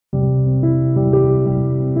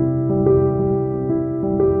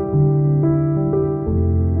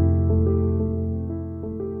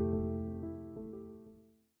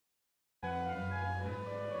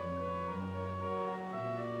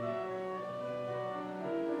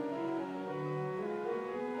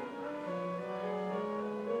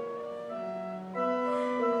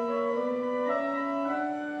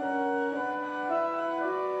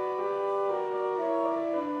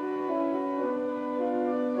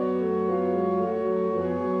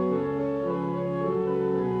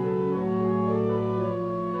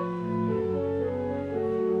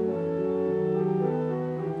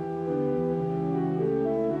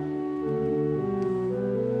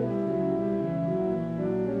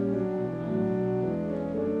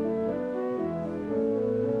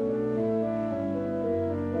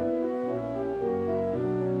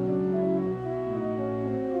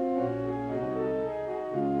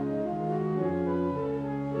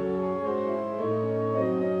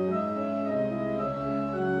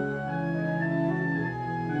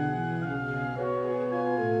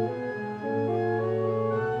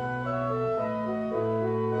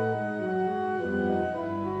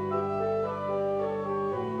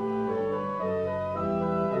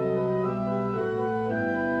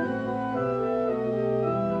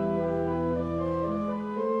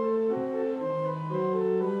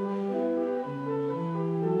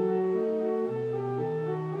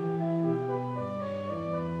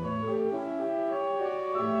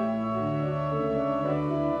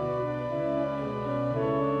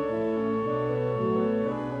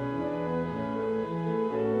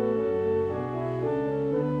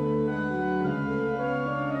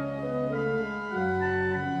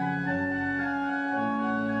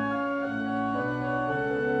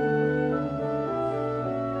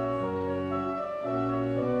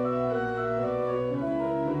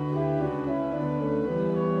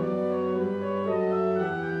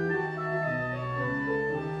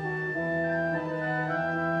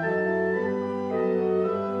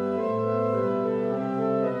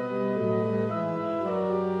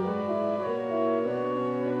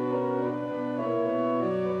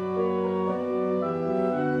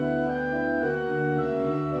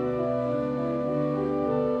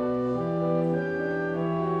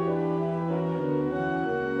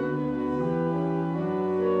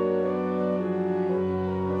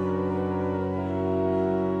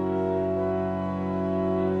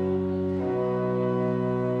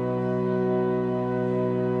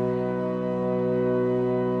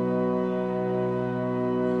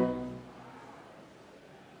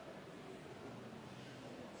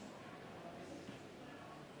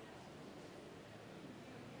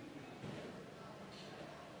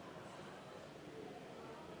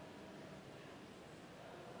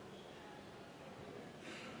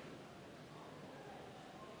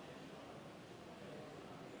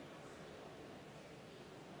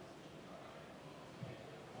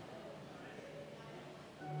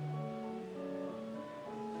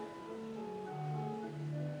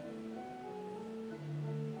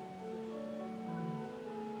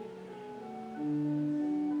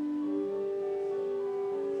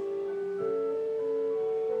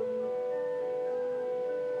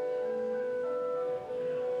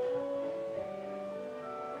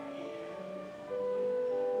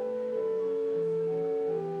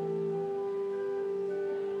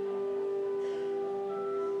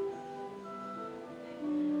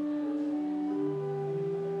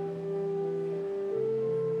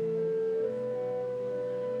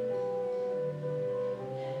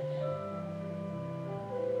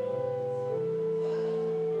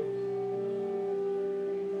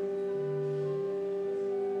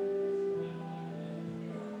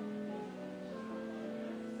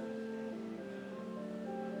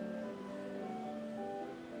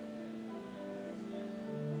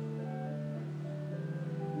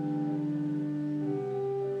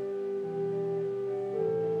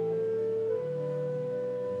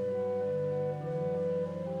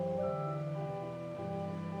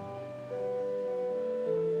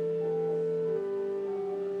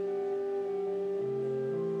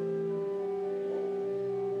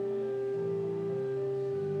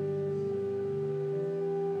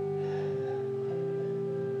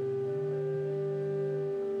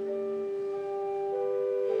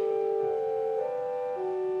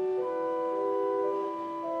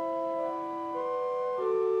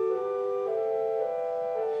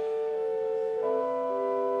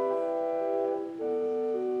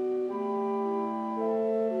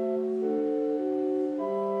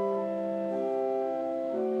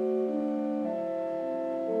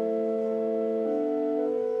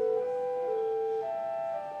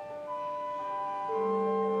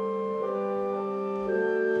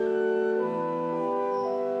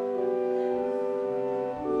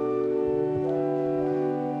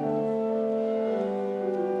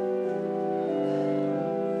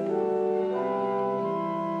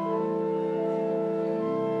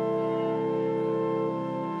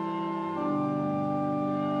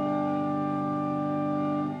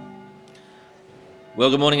Well,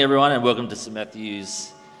 good morning, everyone, and welcome to St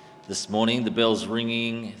Matthew's this morning. The bell's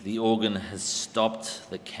ringing, the organ has stopped,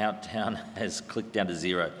 the countdown has clicked down to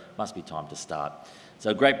 0. Must be time to start.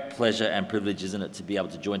 So, great pleasure and privilege, isn't it, to be able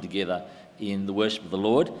to join together in the worship of the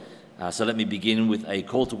Lord. So let me begin with a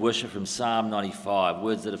call to worship from Psalm 95,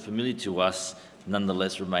 words that are familiar to us,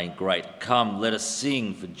 nonetheless remain great. Come, let us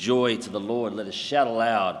sing for joy to the Lord. Let us shout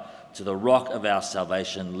aloud to the rock of our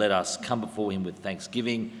salvation. Let us come before him with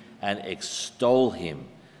thanksgiving and extol him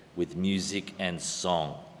with music and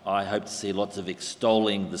song. I hope to see lots of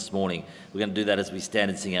extolling this morning. We're going to do that as we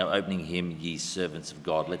stand and sing our opening hymn, Ye Servants of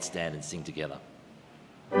God. Let's stand and sing together.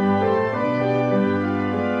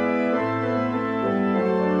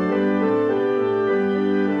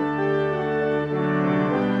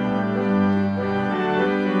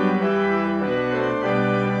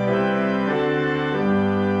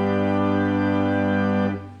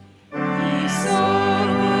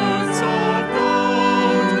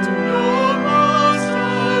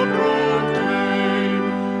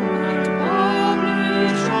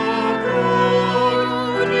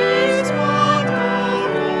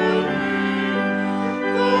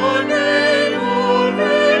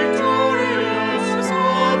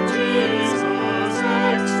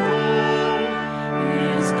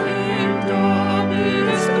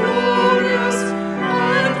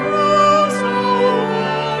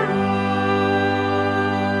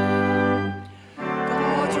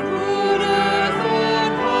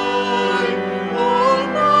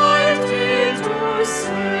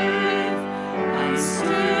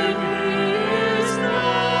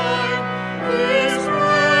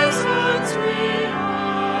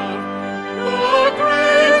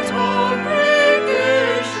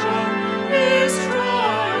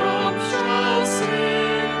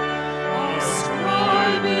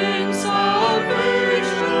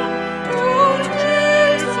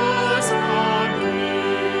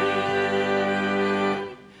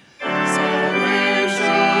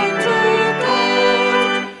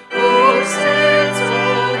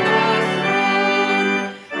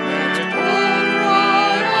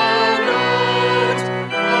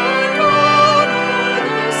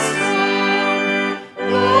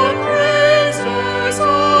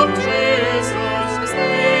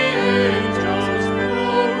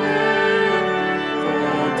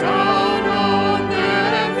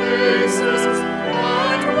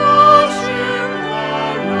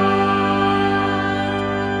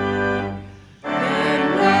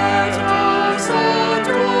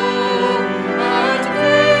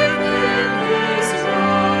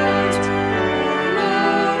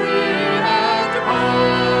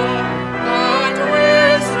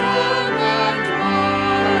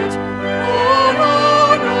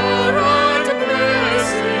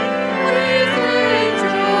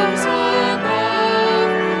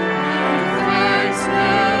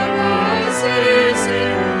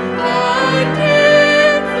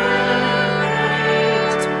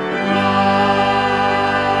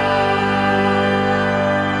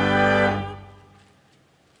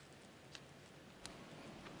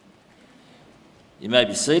 You may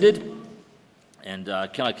be seated, and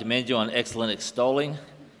can I commend you on excellent extolling?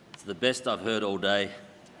 It's the best I've heard all day.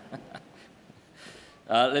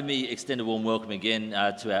 Let me extend a warm welcome again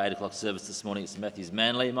to our 8 o'clock service this morning at St Matthew's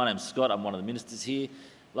Manly. My name's Scott, I'm one of the ministers here.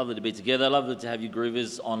 Lovely to be together, lovely to have you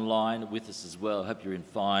groovers online with us as well. I hope you're in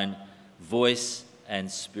fine voice and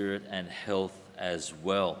spirit and health as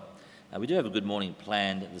well. We do have a good morning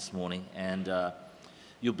planned this morning, and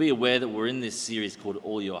you'll be aware that we're in this series called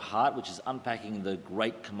All Your Heart, which is unpacking the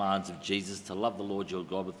great commands of Jesus to love the Lord your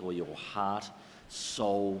God with all your heart,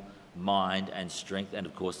 soul, mind and strength, and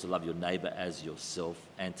of course to love your neighbour as yourself.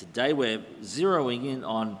 And today we're zeroing in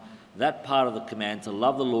on that part of the command to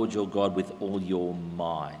love the Lord your God with all your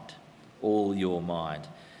mind. All your mind.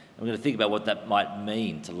 And we're going to think about what that might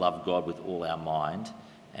mean to love God with all our mind,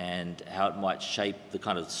 and how it might shape the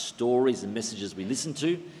kind of stories and messages we listen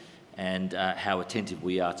to, and how attentive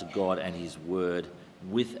we are to God and his word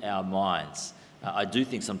with our minds. I do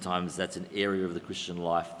think sometimes that's an area of the Christian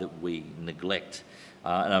life that we neglect.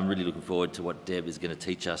 And I'm really looking forward to what Deb is going to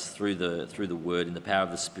teach us through the word in the power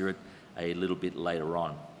of the Spirit a little bit later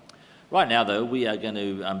on. Right now, though, we are going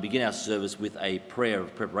to begin our service with a prayer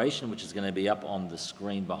of preparation, which is going to be up on the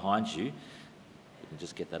screen behind you. You can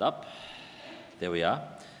just get that up. There we are.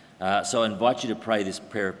 So I invite you to pray this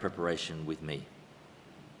prayer of preparation with me.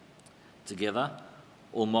 Together,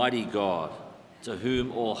 Almighty God, to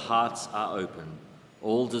whom all hearts are open,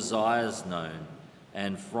 all desires known,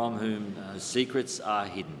 and from whom secrets are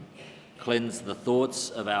hidden, cleanse the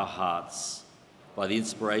thoughts of our hearts by the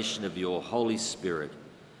inspiration of your Holy Spirit,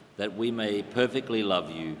 that we may perfectly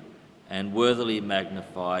love you and worthily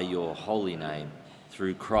magnify your holy name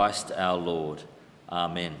through Christ our Lord.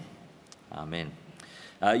 Amen. Amen.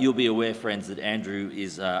 You'll be aware, friends, that Andrew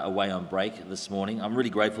is away on break this morning. I'm really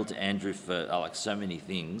grateful to Andrew for so many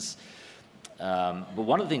things. But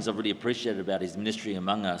one of the things I've really appreciated about his ministry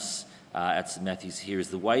among us at St Matthew's here is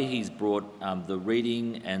the way he's brought the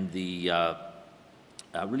reading and the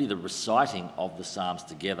really the reciting of the Psalms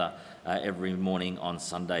together every morning on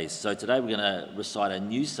Sundays. So today we're going to recite a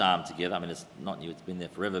new psalm together. I mean, it's not new, it's been there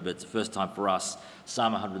forever, but it's the first time for us,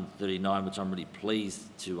 Psalm 139, which I'm really pleased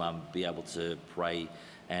to be able to pray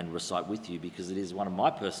and recite with you, because it is one of my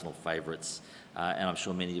personal favourites, and I'm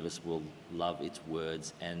sure many of us will love its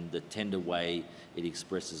words and the tender way it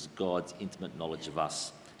expresses God's intimate knowledge of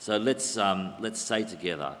us. So let's say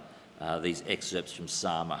together these excerpts from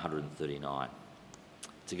Psalm 139.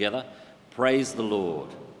 Together, praise the Lord.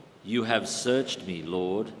 You have searched me,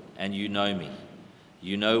 Lord, and you know me.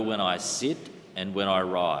 You know when I sit and when I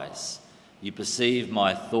rise. You perceive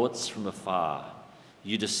my thoughts from afar.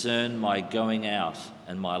 You discern my going out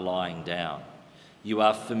and my lying down. You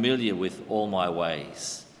are familiar with all my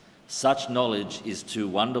ways. Such knowledge is too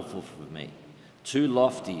wonderful for me, too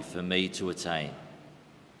lofty for me to attain.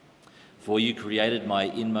 For you created my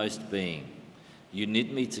inmost being. You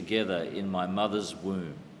knit me together in my mother's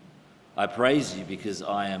womb. I praise you because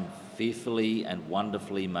I am fearfully and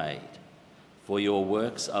wonderfully made. For your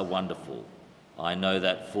works are wonderful. I know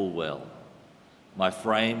that full well. My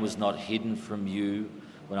frame was not hidden from you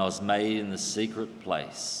when I was made in the secret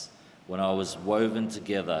place, when I was woven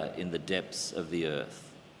together in the depths of the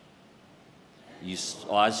earth.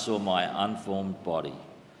 I saw my unformed body.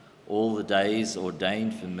 All the days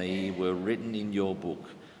ordained for me were written in your book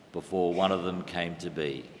before one of them came to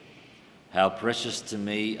be. How precious to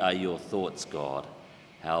me are your thoughts, God.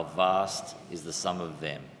 How vast is the sum of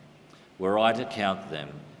them. Were I to count them,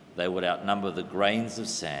 they would outnumber the grains of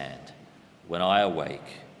sand. When I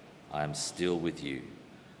awake, I am still with you.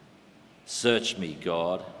 Search me,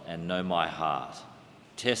 God, and know my heart.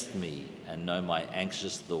 Test me and know my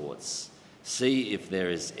anxious thoughts. See if there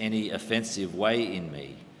is any offensive way in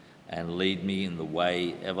me, and lead me in the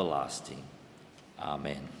way everlasting.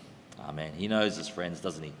 Amen. Amen. He knows us, friends,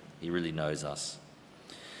 doesn't he? He really knows us.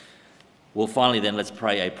 Well, finally then, let's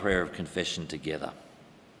pray a prayer of confession together.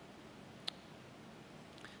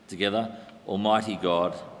 Together, Almighty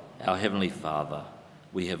God, our Heavenly Father,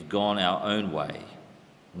 we have gone our own way,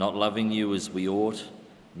 not loving you as we ought,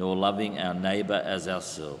 nor loving our neighbour as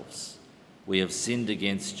ourselves. We have sinned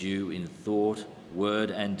against you in thought, word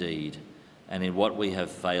and deed, and in what we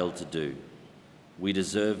have failed to do. We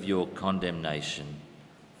deserve your condemnation.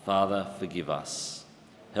 Father, forgive us.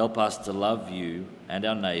 Help us to love you and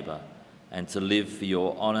our neighbour, and to live for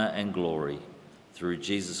your honour and glory, through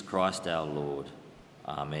Jesus Christ our Lord.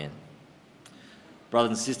 Amen. Brothers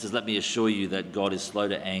and sisters, let me assure you that God is slow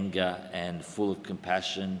to anger and full of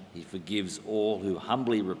compassion. He forgives all who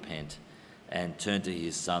humbly repent and turn to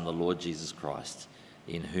his Son, the Lord Jesus Christ,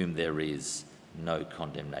 in whom there is no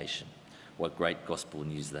condemnation. What great gospel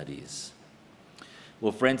news that is.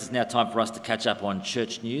 Well, friends, it's now time for us to catch up on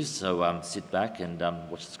church news, so sit back and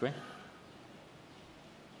watch the screen.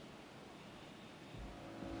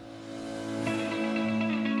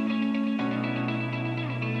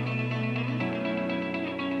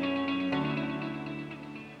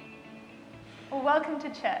 Well, welcome to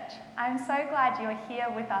church. I'm so glad you're here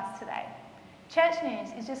with us today. Church news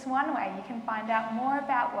is just one way you can find out more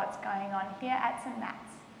about what's going on here at St Matt's.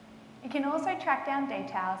 You can also track down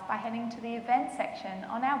details by heading to the events section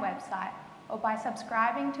on our website or by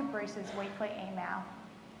subscribing to Bruce's weekly email.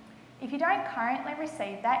 If you don't currently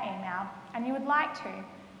receive that email and you would like to,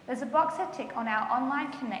 there's a box to tick on our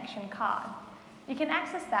online connection card. You can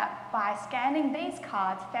access that by scanning these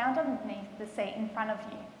cards found underneath the seat in front of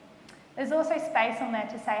you. There's also space on there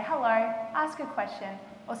to say hello, ask a question,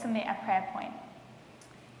 or submit a prayer point.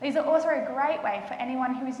 These are also a great way for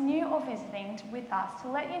anyone who is new or visiting with us to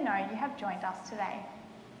let you know you have joined us today.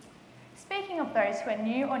 Speaking of those who are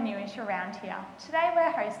new or newish around here, today we're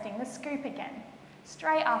hosting The Scoop again,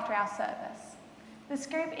 straight after our service. The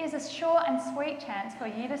Scoop is a short and sweet chance for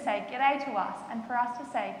you to say g'day to us and for us to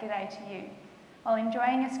say g'day to you, while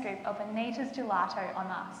enjoying a scoop of Anita's gelato on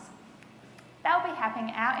us. They'll be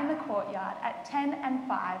happening out in the courtyard at 10 and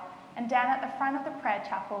 5 and down at the front of the prayer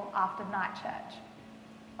chapel after night church.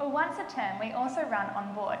 Well, once a term, we also run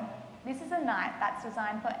On Board. This is a night that's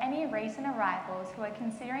designed for any recent arrivals who are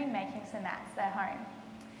considering making St Matt's their home.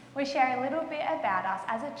 We share a little bit about us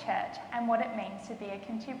as a church and what it means to be a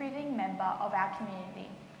contributing member of our community.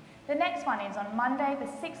 The next one is on Monday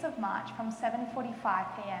the 6th of March from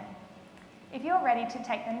 7:45 p.m. If you're ready to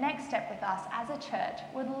take the next step with us as a church,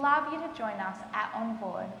 we'd love you to join us at On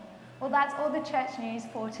Board. Well, that's all the church news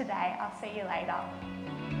for today. I'll see you later.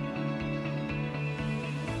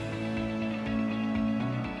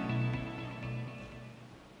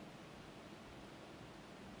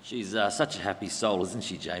 She's such a happy soul, isn't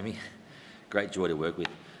she, Jamie? Great joy to work with.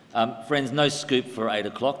 Friends, no scoop for 8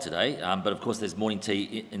 o'clock today, but of course there's morning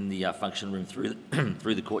tea in the function room through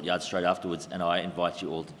the courtyard straight afterwards, and I invite you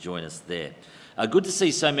all to join us there. Good to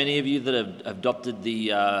see so many of you that have adopted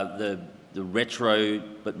the retro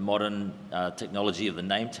but modern technology of the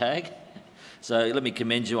name tag. So let me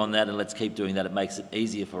commend you on that, and let's keep doing that. It makes it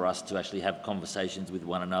easier for us to actually have conversations with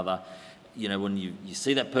one another. You know, when you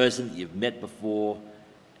see that person that you've met before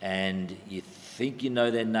and you think you know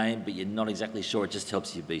their name, but you're not exactly sure, it just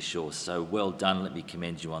helps you be sure. So well done, let me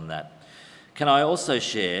commend you on that. Can I also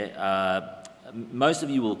share, most of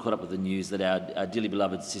you will have caught up with the news that our dearly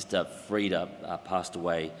beloved sister Frida passed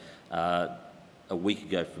away a week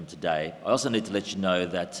ago from today. I also need to let you know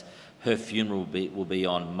that her funeral will be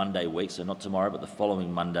on Monday week, so not tomorrow, but the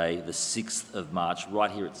following Monday, the 6th of March, right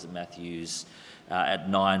here at St Matthew's at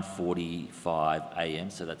 9:45 a.m.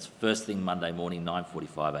 So that's first thing Monday morning,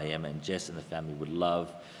 9:45 a.m. And Jess and the family would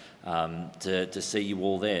love to see you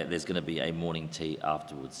all there. There's going to be a morning tea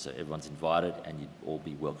afterwards, so everyone's invited and you'd all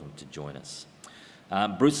be welcome to join us.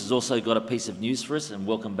 Bruce has also got a piece of news for us, and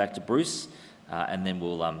welcome back to Bruce, and then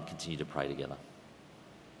we'll continue to pray together.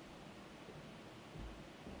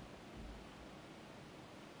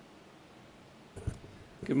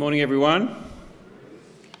 Good morning, everyone.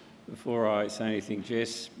 Before I say anything,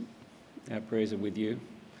 Jess, our prayers are with you.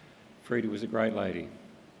 Frida was a great lady,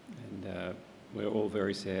 and we're all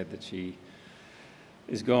very sad that she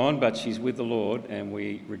is gone, but she's with the Lord, and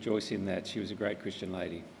we rejoice in that. She was a great Christian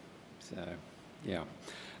lady. So, yeah.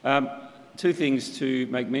 Two things to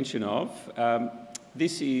make mention of.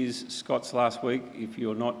 This is Scott's last week, if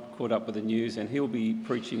you're not caught up with the news, and he'll be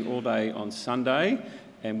preaching all day on Sunday,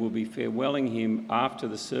 and we'll be farewelling him after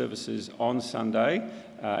the services on Sunday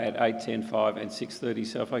at 8:10, 5 and 6:30.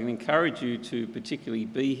 So if I can encourage you to particularly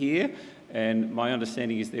be here, and my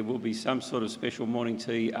understanding is there will be some sort of special morning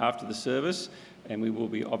tea after the service, and we will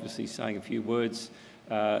be obviously saying a few words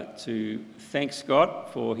to thank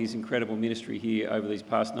Scott for his incredible ministry here over these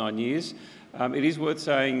past 9 years. It is worth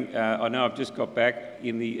saying, I know I've just got back,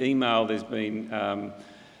 in the email there's been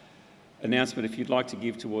announcement if you'd like to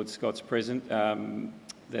give towards Scott's present,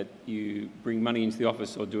 that you bring money into the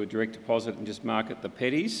office or do a direct deposit and just mark it the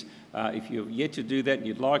petties. If you've yet to do that and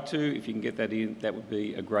you'd like to, if you can get that in, that would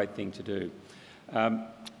be a great thing to do.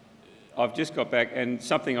 I've just got back, and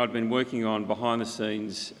something I'd been working on behind the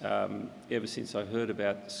scenes ever since I heard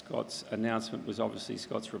about Scott's announcement was obviously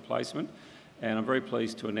Scott's replacement. And I'm very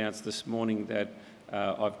pleased to announce this morning that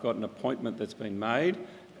I've got an appointment that's been made,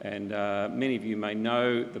 and many of you may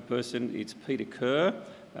know the person. It's Peter Kerr,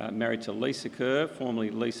 married to Lisa Kerr, formerly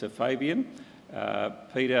Lisa Fabian.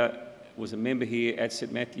 Peter was a member here at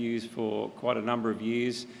St Matthew's for quite a number of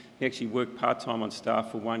years. He actually worked part-time on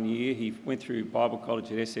staff for 1 year. He went through Bible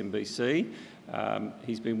College at SMBC.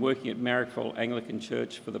 He's been working at Marrickville Anglican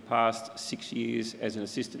Church for the past 6 years as an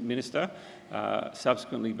assistant minister,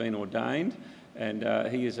 subsequently been ordained, and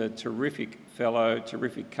he is a terrific fellow,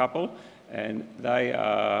 terrific couple, and they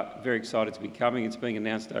are very excited to be coming. It's being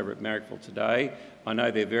announced over at Marrickville today. I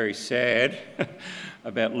know they're very sad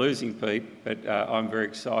about losing Pete, but I'm very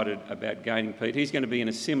excited about gaining Pete. He's going to be in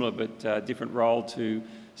a similar but different role to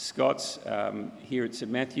Scott's here at St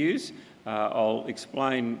Matthew's. I'll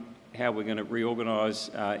explain how we're going to reorganise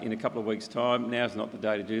in a couple of weeks' time. Now's not the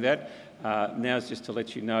day to do that. Now's just to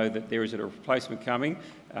let you know that there is a replacement coming.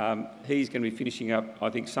 He's going to be finishing up, I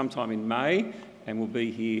think, sometime in May, and will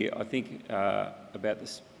be here, I think, about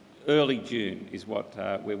this early June is what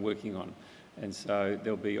we're working on. And so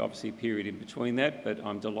there'll be obviously a period in between that, but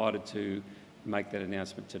I'm delighted to make that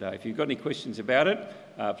announcement today. If you've got any questions about it,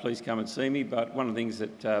 please come and see me. But one of the things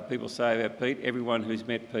that people say about Pete, everyone who's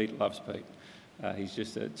met Pete loves Pete. He's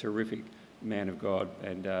just a terrific man of God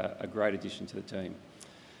and a great addition to the team.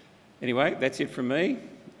 Anyway, that's it from me,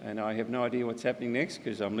 and I have no idea what's happening next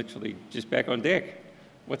because I'm literally just back on deck.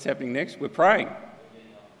 What's happening next? We're praying.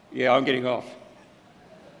 Yeah, I'm getting off.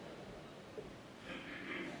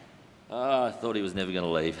 I thought he was never going to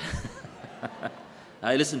leave.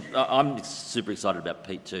 Hey, listen, I'm super excited about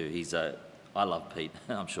Pete too. I love Pete.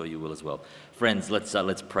 I'm sure you will as well. Friends,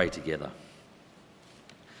 let's pray together.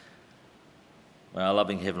 Well, our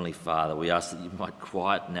loving Heavenly Father, we ask that you might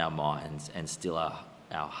quieten our minds and still our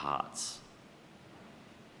hearts.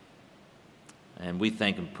 And we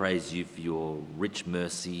thank and praise you for your rich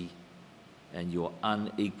mercy and your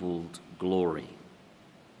unequalled glory.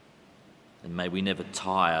 And may we never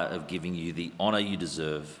tire of giving you the honour you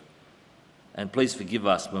deserve. And please forgive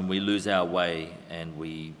us when we lose our way and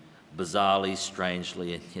we bizarrely,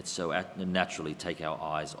 strangely, and yet so naturally take our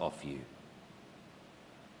eyes off you.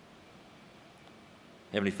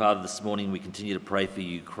 Heavenly Father, this morning we continue to pray for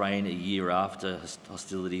Ukraine a year after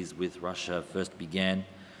hostilities with Russia first began.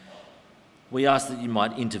 We ask that you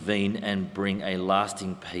might intervene and bring a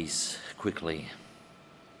lasting peace quickly.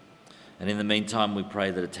 And in the meantime, we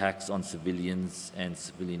pray that attacks on civilians and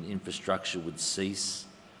civilian infrastructure would cease.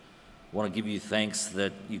 I want to give you thanks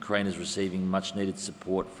that Ukraine is receiving much needed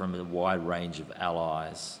support from a wide range of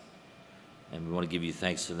allies. And we want to give you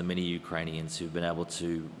thanks for the many Ukrainians who've been able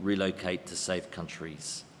to relocate to safe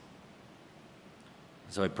countries.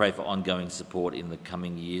 So I pray for ongoing support in the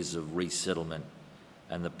coming years of resettlement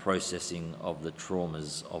and the processing of the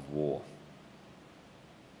traumas of war.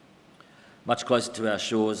 Much closer to our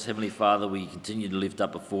shores, Heavenly Father, we continue to lift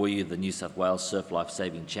up before you the New South Wales Surf Life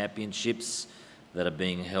Saving Championships that are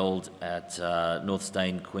being held at North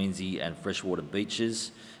Steyne, Queensy and Freshwater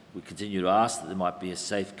beaches. We continue to ask that there might be a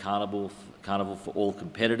safe carnival for all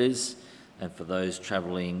competitors and for those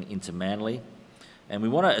travelling into Manly. And we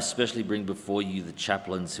want to especially bring before you the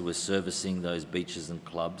chaplains who are servicing those beaches and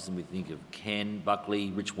clubs. And we think of Ken Buckley,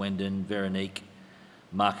 Rich Wendon, Veronique,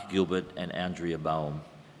 Mark Gilbert and Andrea Boehm.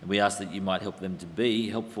 And we ask that you might help them to be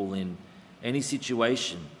helpful in any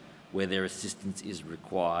situation where their assistance is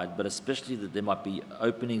required, but especially that there might be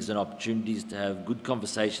openings and opportunities to have good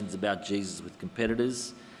conversations about Jesus with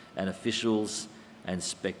competitors and officials and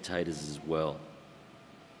spectators as well.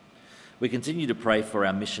 We continue to pray for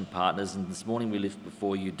our mission partners, and this morning we lift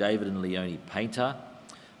before you David and Leonie Painter,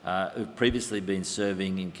 who've previously been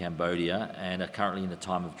serving in Cambodia and are currently in a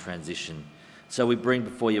time of transition. So we bring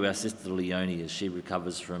before you our sister Leonie as she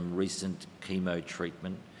recovers from recent chemo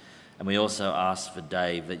treatment. And we also ask for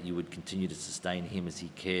Dave that you would continue to sustain him as he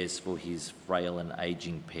cares for his frail and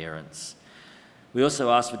ageing parents. We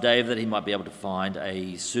also ask for Dave that he might be able to find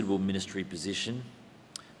a suitable ministry position,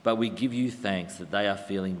 but we give you thanks that they are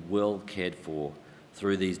feeling well cared for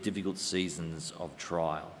through these difficult seasons of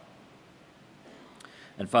trial.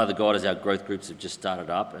 And Father God, as our growth groups have just started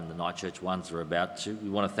up and the Night Church ones are about to, we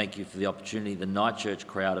want to thank you for the opportunity the Night Church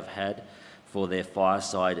crowd have had for their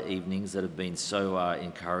fireside evenings that have been so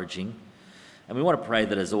encouraging. And we want to pray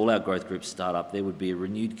that as all our growth groups start up, there would be a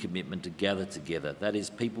renewed commitment to gather together. That is,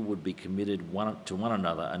 people would be committed to one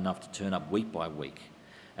another enough to turn up week by week,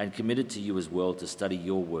 and committed to you as well to study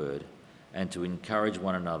your word and to encourage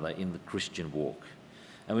one another in the Christian walk.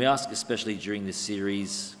 And we ask especially during this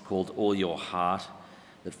series called All Your Heart,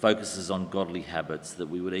 that focuses on godly habits, that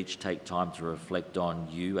we would each take time to reflect on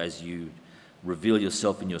you as you reveal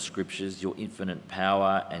yourself in your scriptures, your infinite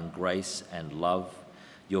power and grace and love,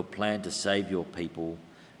 your plan to save your people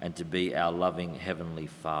and to be our loving Heavenly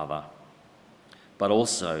Father, but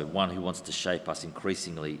also one who wants to shape us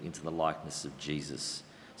increasingly into the likeness of Jesus.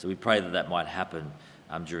 So we pray that that might happen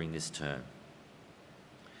during this term.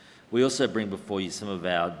 We also bring before you some of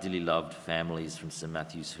our dearly loved families from St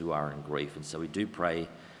Matthew's who are in grief, and so we do pray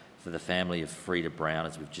for the family of Frida Brown,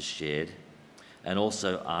 as we've just shared, and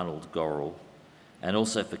also Arnold Gorrell, and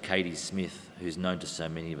also for Katie Smith, who's known to so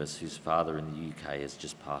many of us, whose father in the UK has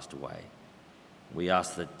just passed away. We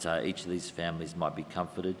ask that each of these families might be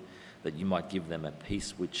comforted, that you might give them a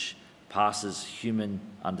peace which passes human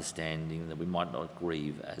understanding, that we might not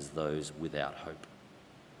grieve as those without hope.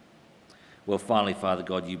 Well, finally, Father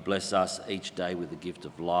God, you bless us each day with the gift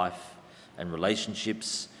of life and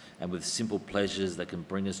relationships and with simple pleasures that can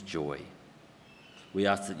bring us joy. We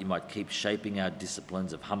ask that you might keep shaping our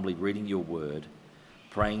disciplines of humbly reading your word,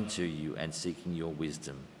 praying to you and seeking your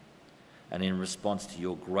wisdom. And in response to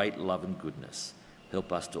your great love and goodness,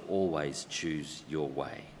 help us to always choose your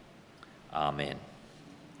way. Amen.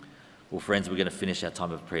 Well, friends, we're going to finish our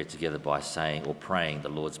time of prayer together by saying or praying the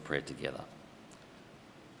Lord's Prayer together.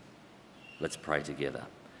 Let's pray together.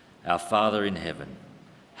 Our Father in heaven,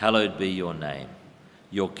 hallowed be your name.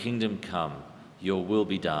 Your kingdom come, your will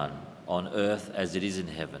be done, on earth as it is in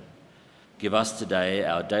heaven. Give us today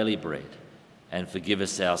our daily bread, and forgive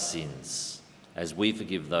us our sins, as we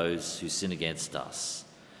forgive those who sin against us.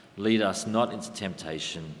 Lead us not into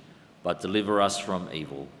temptation, but deliver us from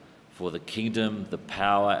evil. For the kingdom, the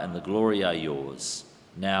power, and the glory are yours,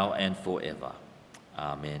 now and forever.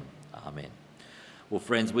 Amen. Amen. Well,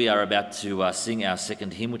 friends, we are about to sing our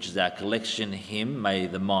second hymn, which is our collection hymn, May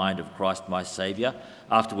the Mind of Christ My Saviour,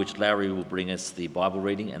 after which Larry will bring us the Bible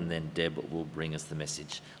reading and then Deb will bring us the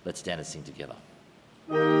message. Let's stand and sing together.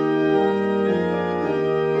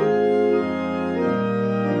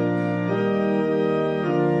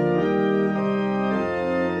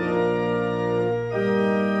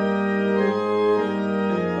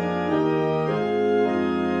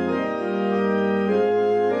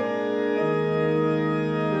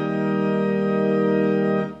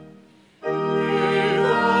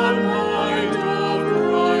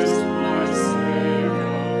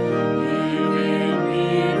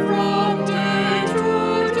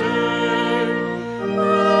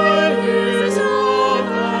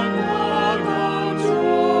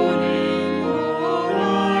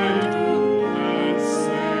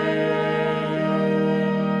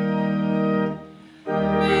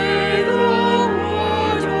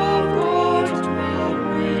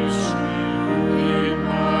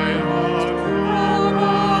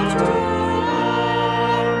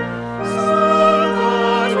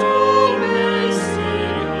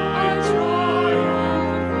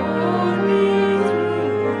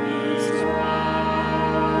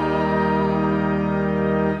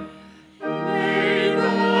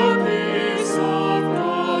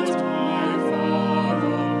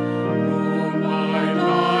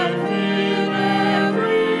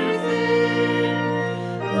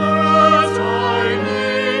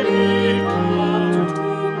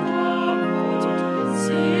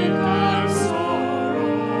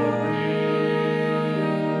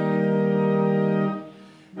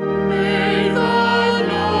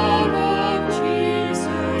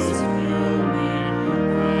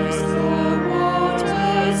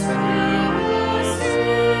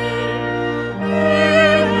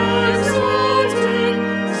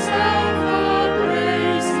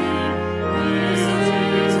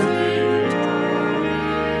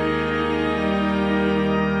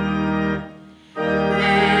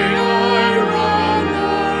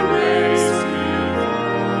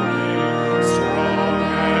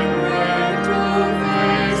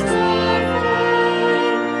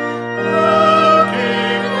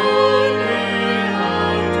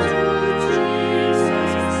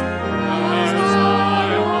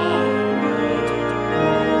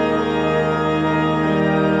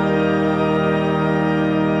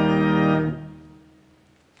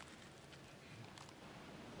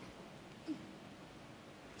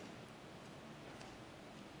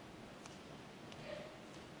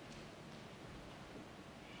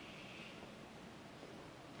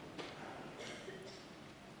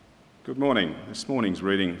 Good morning. This morning's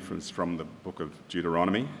reading is from the book of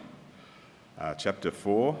Deuteronomy, chapter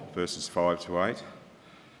 4, verses 5 to 8,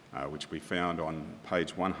 which we found on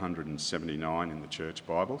page 179 in the church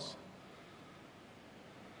Bibles.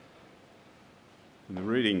 And the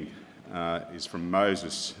reading is from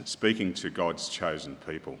Moses speaking to God's chosen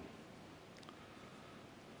people.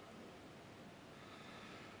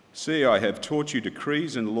 See, I have taught you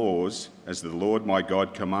decrees and laws as the Lord my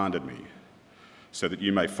God commanded me, so that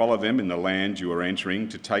you may follow them in the land you are entering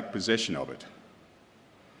to take possession of it.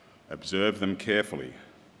 Observe them carefully,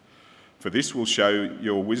 for this will show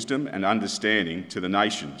your wisdom and understanding to the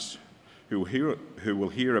nations who will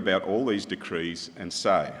hear about all these decrees and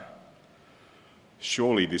say,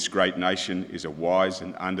 surely this great nation is a wise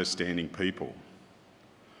and understanding people.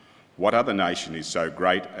 What other nation is so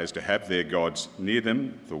great as to have their gods near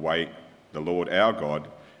them the way the Lord our God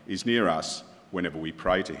is near us whenever we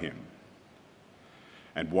pray to him?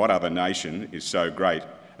 And what other nation is so great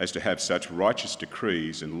as to have such righteous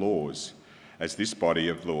decrees and laws as this body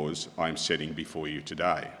of laws I am setting before you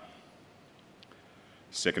today?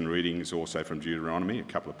 Second reading is also from Deuteronomy, a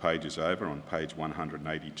couple of pages over on page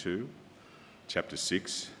 182, chapter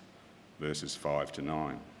 6, verses 5 to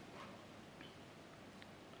 9.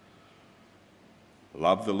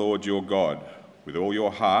 Love the Lord your God with all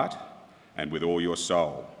your heart and with all your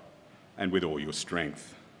soul and with all your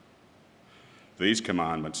strength. These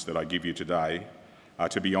commandments that I give you today are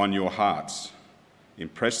to be on your hearts.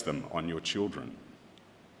 Impress them on your children.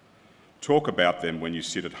 Talk about them when you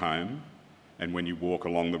sit at home and when you walk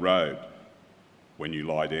along the road, when you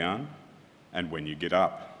lie down and when you get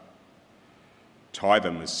up. Tie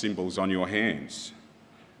them as symbols on your hands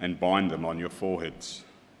and bind them on your foreheads.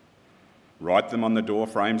 Write them on the door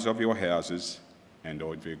frames of your houses and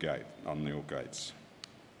on your gates.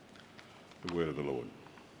 The word of the Lord.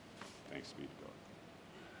 Thanks be to God.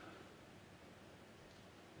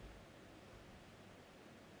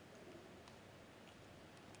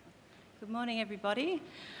 Good morning, everybody.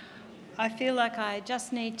 I feel like I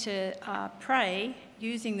just need to pray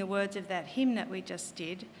using the words of that hymn that we just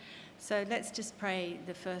did. So let's just pray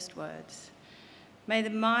the first words. May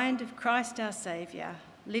the mind of Christ our Saviour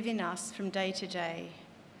live in us from day to day,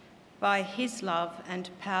 by his love and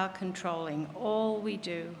power controlling all we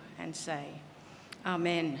do and say.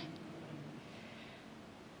 Amen.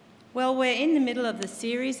 Well, we're in the middle of the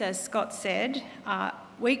series, as Scott said,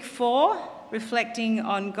 week 4, reflecting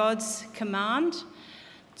on God's command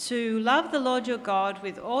to love the Lord your God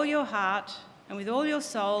with all your heart and with all your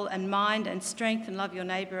soul and mind and strength, and love your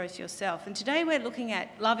neighbour as yourself. And today we're looking at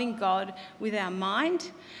loving God with our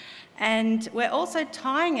mind, and we're also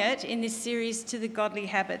tying it in this series to the Godly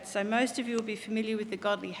Habits. So most of you will be familiar with the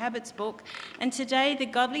Godly Habits book, and today the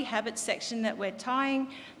Godly Habits section that we're tying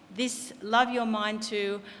this Love Your Mind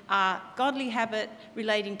to are godly habit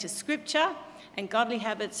relating to Scripture and godly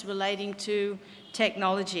habits relating to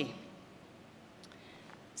technology.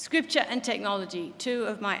 Scripture and technology, two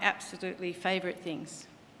of my absolutely favourite things.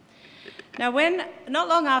 Now, not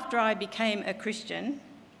long after I became a Christian,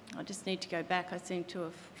 I just need to go back, I seem to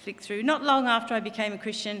have flicked through. Not long after I became a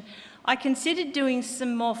Christian, I considered doing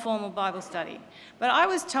some more formal Bible study. But I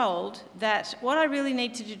was told that what I really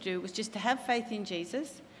needed to do was just to have faith in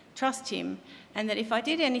Jesus, trust him, and that if I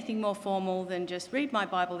did anything more formal than just read my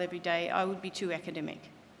Bible every day, I would be too academic,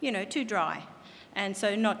 too dry. And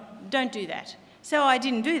so don't do that. So I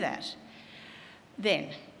didn't do that then.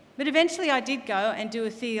 But eventually I did go and do a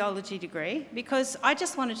theology degree because I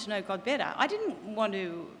just wanted to know God better. I didn't want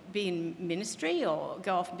to be in ministry or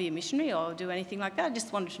go off and be a missionary or do anything like that. I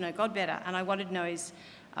just wanted to know God better, and I wanted to know his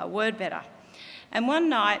word better. And one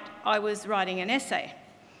night I was writing an essay.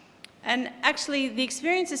 And actually, the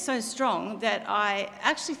experience is so strong that I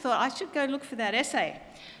actually thought I should go look for that essay.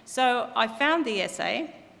 So I found the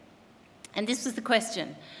essay, and this was the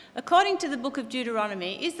question. According to the book of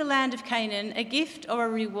Deuteronomy, is the land of Canaan a gift or a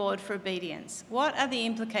reward for obedience? What are the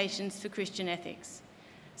implications for Christian ethics?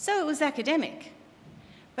 So it was academic,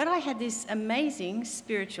 but I had this amazing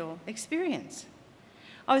spiritual experience.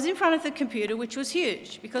 I was in front of the computer, which was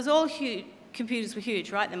huge, because all computers were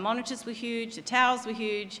huge, right? The monitors were huge, the towers were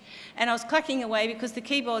huge, and I was clacking away because the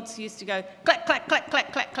keyboards used to go clack, clack, clack,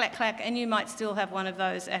 clack, clack, clack, clack, and you might still have one of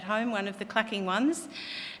those at home, one of the clacking ones.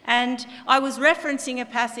 And I was referencing a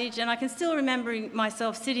passage, and I can still remember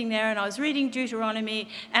myself sitting there, and I was reading Deuteronomy,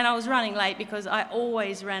 and I was running late because I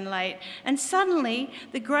always ran late. And suddenly,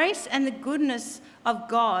 the grace and the goodness of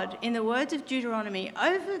God in the words of Deuteronomy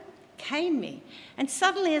overcame me. And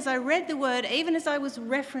suddenly, as I read the word, even as I was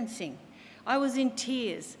referencing, I was in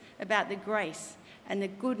tears about the grace and the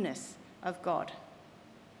goodness of God.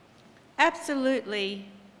 Absolutely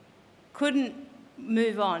couldn't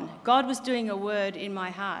move on. God was doing a word in my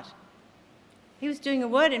heart. He was doing a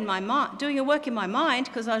word in my mind, doing a work in my mind,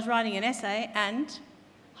 because I was writing an essay, and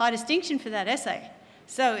high distinction for that essay.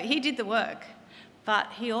 So he did the work,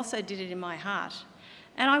 but he also did it in my heart.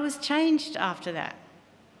 And I was changed after that.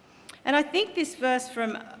 And I think this verse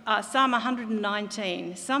from Psalm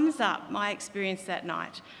 119 sums up my experience that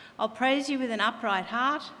night. I'll praise you with an upright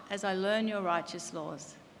heart as I learn your righteous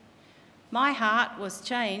laws. My heart was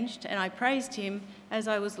changed, and I praised him as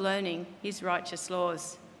I was learning his righteous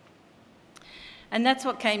laws. And that's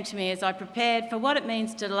what came to me as I prepared for what it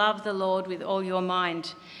means to love the Lord with all your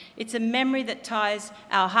mind. It's a memory that ties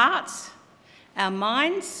our hearts, our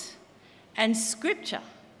minds, and Scripture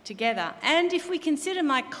together. And if we consider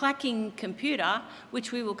my clacking computer,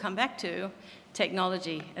 which we will come back to,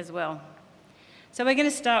 technology as well. So we're going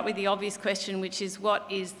to start with the obvious question, which is, what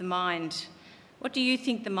is the mind? What do you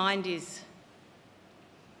think the mind is?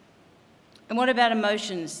 And what about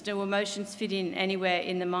emotions? Do emotions fit in anywhere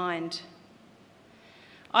in the mind?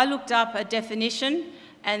 I looked up a definition,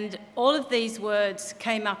 and all of these words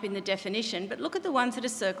came up in the definition, but look at the ones that are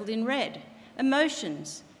circled in red.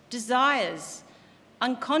 Emotions, desires,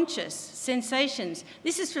 unconscious, sensations.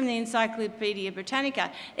 This is from the Encyclopaedia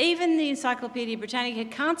Britannica. Even the Encyclopaedia Britannica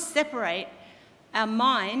can't separate our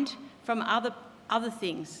mind from other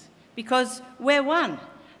things, because we're one.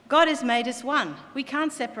 God has made us one. We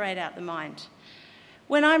can't separate out the mind.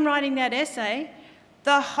 When I'm writing that essay,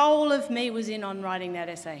 the whole of me was in on writing that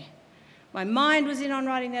essay. My mind was in on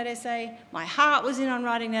writing that essay. My heart was in on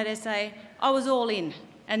writing that essay. I was all in,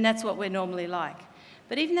 and that's what we're normally like.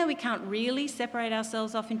 But even though we can't really separate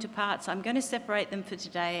ourselves off into parts, I'm going to separate them for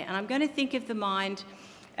today, and I'm going to think of the mind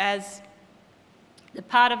as the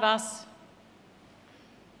part of us.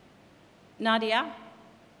 Nadia?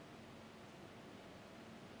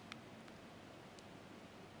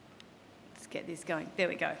 Let's get this going. There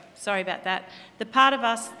we go. Sorry about that. The part of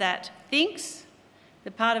us that thinks,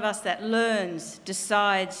 the part of us that learns,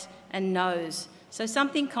 decides, and knows. So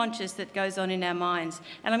something conscious that goes on in our minds.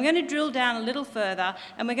 And I'm going to drill down a little further,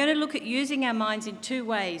 and we're going to look at using our minds in two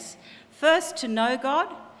ways. First, to know God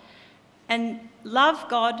and love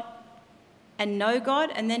God and know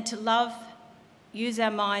God, and then to use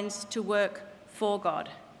our minds to work for God.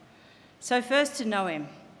 So first, to know him.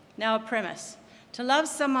 Now, a premise. To love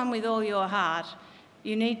someone with all your heart,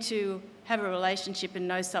 you need to have a relationship and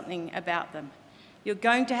know something about them. You're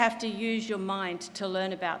going to have to use your mind to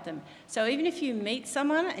learn about them. So even if you meet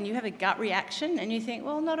someone and you have a gut reaction and you think,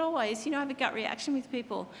 well, not always, I have a gut reaction with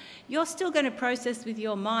people, you're still going to process with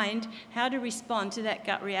your mind how to respond to that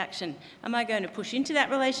gut reaction. Am I going to push into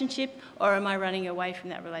that relationship, or am I running away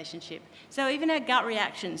from that relationship? So even our gut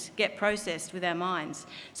reactions get processed with our minds.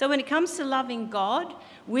 So when it comes to loving God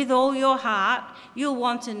with all your heart, you'll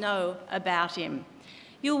want to know about him.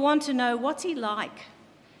 You'll want to know, what's he like?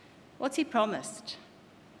 What's he promised?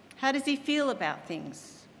 How does he feel about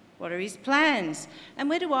things? What are his plans? And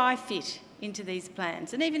where do I fit into these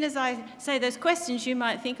plans? And even as I say those questions, you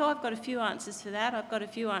might think, oh, I've got a few answers for that. I've got a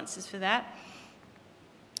few answers for that.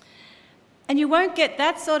 And you won't get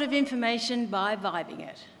that sort of information by vibing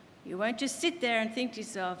it. You won't just sit there and think to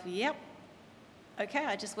yourself, yep, okay,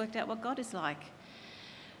 I just worked out what God is like.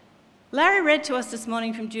 Larry read to us this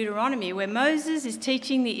morning from Deuteronomy, where Moses is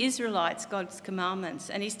teaching the Israelites God's commandments,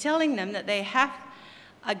 and he's telling them that they have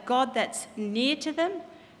a God that's near to them,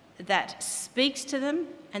 that speaks to them,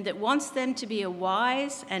 and that wants them to be a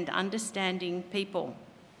wise and understanding people.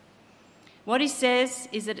 What he says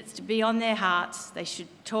is that it's to be on their hearts. They should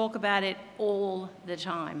talk about it all the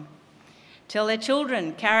time. Tell their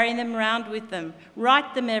children, carry them around with them,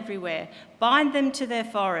 write them everywhere, bind them to their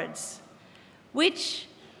foreheads, which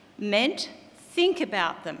meant think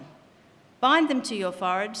about them. Bind them to your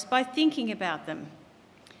foreheads by thinking about them,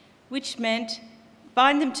 which meant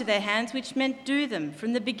bind them to their hands, which meant do them.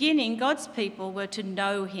 From the beginning, God's people were to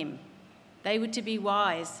know him. They were to be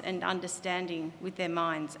wise and understanding with their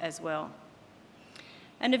minds as well.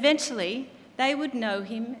 And eventually, they would know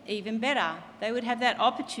him even better. They would have that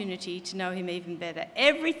opportunity to know him even better.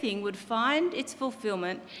 Everything would find its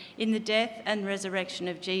fulfillment in the death and resurrection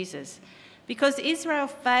of Jesus, because Israel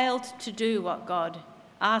failed to do what God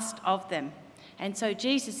asked of them, and so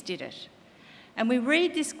Jesus did it. And we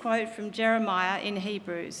read this quote from Jeremiah in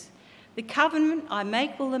Hebrews. "The covenant I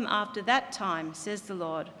make with them after that time, says the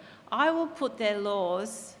Lord, I will put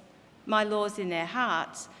my laws in their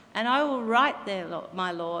hearts, and I will write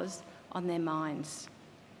my laws on their minds."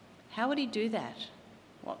 How would he do that?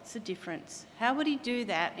 What's the difference? How would he do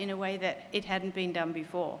that in a way that it hadn't been done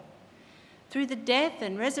before? Through the death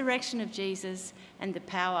and resurrection of Jesus and the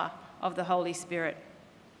power of the Holy Spirit.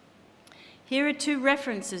 Here are two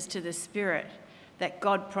references to the Spirit that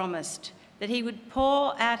God promised, that he would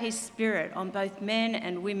pour out his Spirit on both men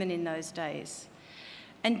and women in those days.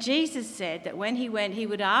 And Jesus said that when he went, he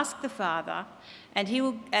would ask the Father, and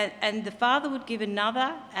the Father would give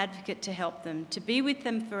another advocate to help them, to be with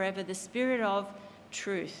them forever, the Spirit of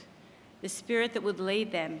truth, the Spirit that would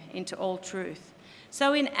lead them into all truth.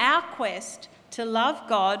 So in our quest to love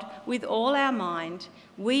God with all our mind,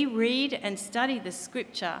 we read and study the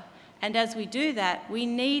Scripture, and as we do that, we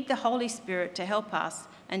need the Holy Spirit to help us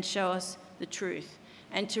and show us the truth,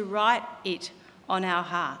 and to write it on our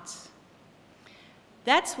hearts.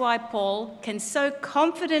 That's why Paul can so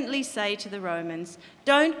confidently say to the Romans,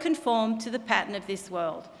 don't conform to the pattern of this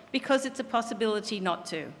world, because it's a possibility not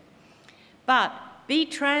to. But be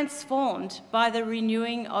transformed by the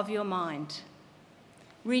renewing of your mind.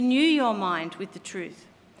 Renew your mind with the truth.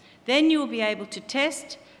 Then you will be able to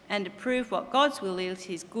test and approve what God's will is,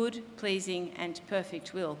 his good, pleasing and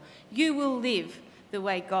perfect will. You will live the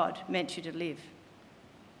way God meant you to live.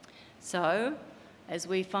 So, as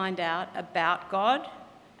we find out about God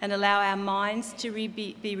and allow our minds to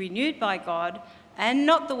be renewed by God and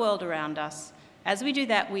not the world around us, as we do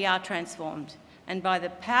that, we are transformed. And by the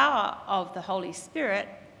power of the Holy Spirit,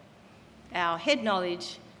 our head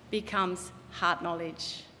knowledge becomes heart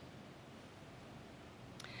knowledge.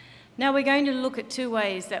 Now we're going to look at two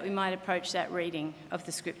ways that we might approach that reading of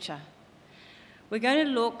the Scripture. We're going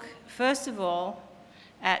to look, first of all,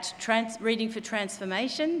 at reading for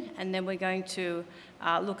transformation, and then we're going to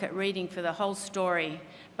look at reading for the whole story.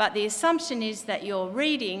 But the assumption is that you're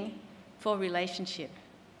reading for relationship.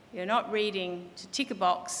 You're not reading to tick a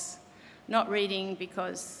box, not reading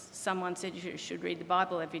because someone said you should read the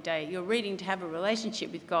Bible every day. You're reading to have a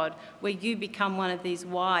relationship with God where you become one of these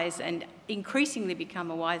wise and increasingly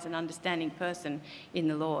become a wise and understanding person in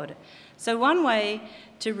the Lord. So one way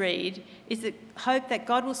to read is to hope that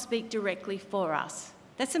God will speak directly for us.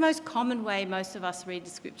 That's the most common way most of us read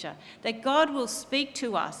the Scripture, that God will speak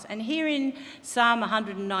to us. And here in Psalm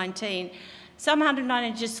 119, Psalm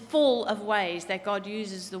 119 is just full of ways that God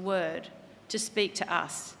uses the Word to speak to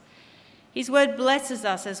us. His Word blesses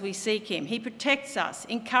us as we seek him. He protects us,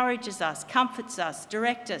 encourages us, comforts us,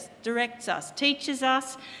 directs us, teaches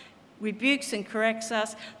us, rebukes and corrects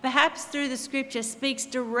us, perhaps through the Scripture speaks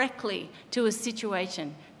directly to a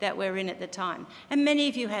situation that we're in at the time. And many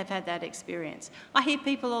of you have had that experience. I hear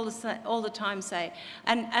people all the time say,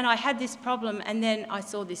 and I had this problem and then I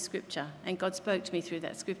saw this Scripture and God spoke to me through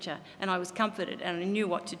that Scripture and I was comforted and I knew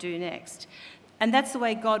what to do next. And that's the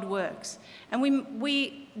way God works. And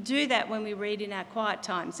we do that when we read in our quiet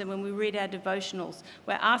times and when we read our devotionals.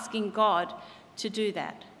 We're asking God to do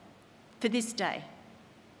that for this day.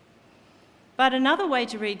 But another way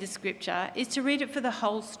to read the Scripture is to read it for the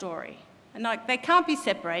whole story. And they can't be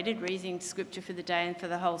separated, reading Scripture for the day and for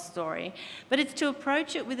the whole story, but it's to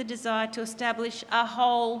approach it with a desire to establish a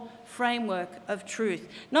whole framework of truth,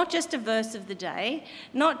 not just a verse of the day,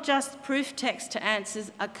 not just proof text to answer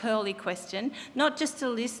a curly question, not just a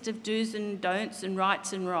list of do's and don'ts and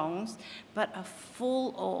rights and wrongs, but a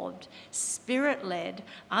full-orbed, Spirit-led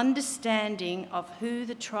understanding of who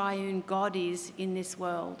the triune God is in this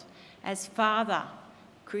world, as Father,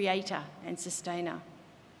 Creator and Sustainer,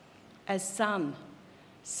 as Son,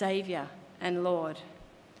 Saviour and Lord,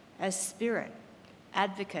 as Spirit,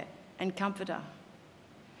 Advocate and Comforter.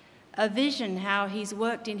 A vision how he's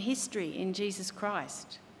worked in history in Jesus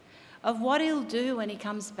Christ, of what he'll do when he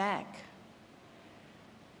comes back,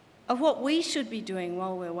 of what we should be doing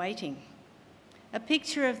while we're waiting. A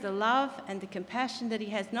picture of the love and the compassion that he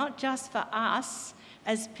has not just for us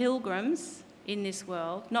as pilgrims in this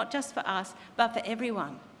world, not just for us, but for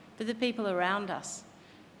everyone, for the people around us,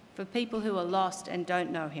 for people who are lost and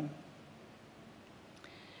don't know him.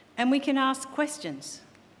 And we can ask questions.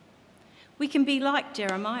 We can be like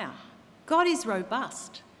Jeremiah. God is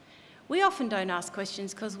robust. We often don't ask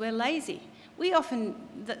questions because we're lazy.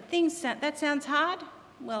 That sounds hard.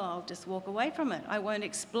 Well, I'll just walk away from it. I won't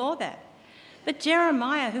explore that. But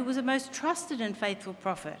Jeremiah, who was a most trusted and faithful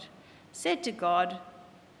prophet, said to God,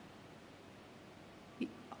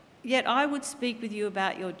 "Yet I would speak with you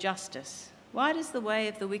about your justice. Why does the way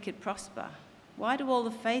of the wicked prosper? Why do all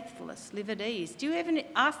the faithless live at ease?" Do you ever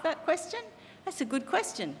ask that question? That's a good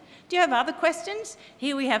question. Do you have other questions?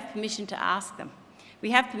 Here we have permission to ask them.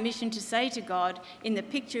 We have permission to say to God, in the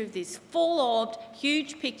picture of this full-orbed,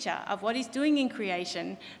 huge picture of what he's doing in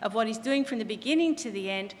creation, of what he's doing from the beginning to the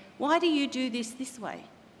end, why do you do this way?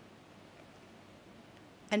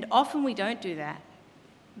 And often we don't do that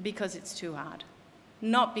because it's too hard,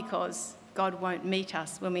 not because God won't meet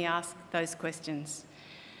us when we ask those questions.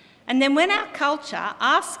 And then when our culture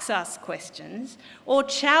asks us questions or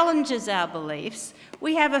challenges our beliefs,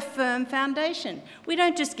 we have a firm foundation. We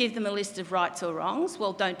don't just give them a list of rights or wrongs.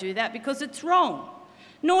 Well, don't do that because it's wrong.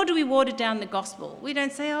 Nor do we water down the gospel. We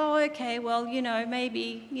don't say, oh, okay, well,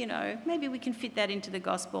 maybe we can fit that into the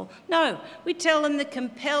gospel. No, we tell them the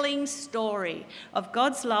compelling story of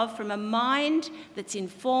God's love from a mind that's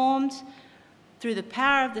informed through the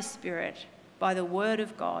power of the Spirit by the Word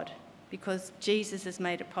of God, because Jesus has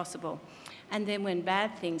made it possible. And then when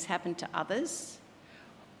bad things happen to others,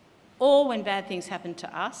 or when bad things happen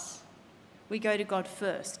to us, we go to God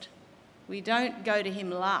first. We don't go to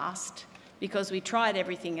him last because we tried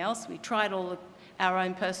everything else. We tried all our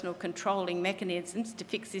own personal controlling mechanisms to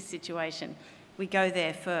fix this situation. We go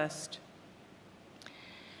there first.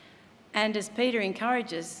 And as Peter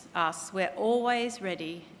encourages us, we're always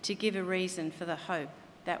ready to give a reason for the hope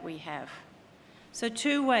that we have. So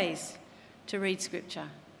 2 ways to read Scripture.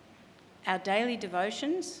 Our daily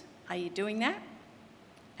devotions, are you doing that?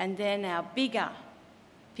 And then our bigger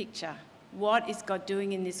picture, what is God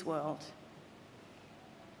doing in this world?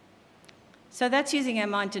 So that's using our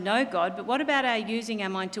mind to know God, but what about our using our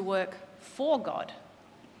mind to work for God?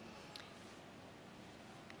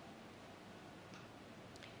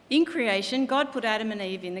 In creation, God put Adam and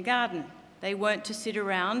Eve in the garden. They weren't to sit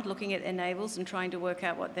around looking at their neighbours and trying to work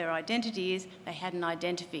out what their identity is. They had an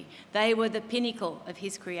identity. They were the pinnacle of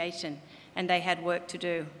his creation, and they had work to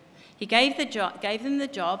do. He gave them the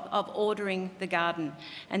job of ordering the garden,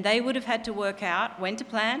 and they would have had to work out when to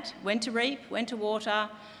plant, when to reap, when to water,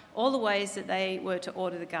 all the ways that they were to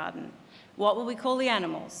order the garden. What will we call the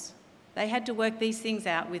animals? They had to work these things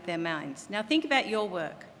out with their minds. Now think about your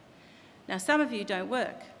work. Now some of you don't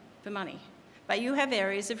work for money, but you have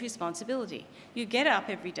areas of responsibility. You get up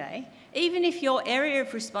every day, even if your area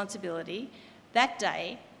of responsibility that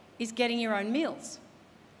day is getting your own meals.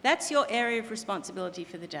 That's your area of responsibility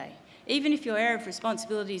for the day. Even if your area of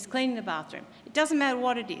responsibility is cleaning the bathroom, it doesn't matter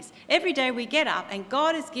what it is. Every day we get up and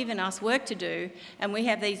God has given us work to do, and we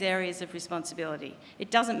have these areas of responsibility. It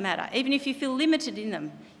doesn't matter. Even if you feel limited in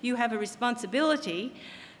them, you have a responsibility,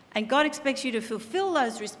 and God expects you to fulfill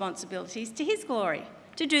those responsibilities to his glory,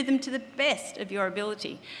 to do them to the best of your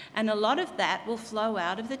ability. And a lot of that will flow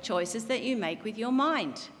out of the choices that you make with your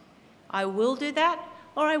mind. I will do that,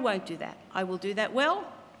 or I won't do that. I will do that well,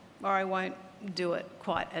 or I won't do it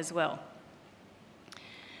quite as well.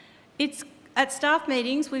 It's at staff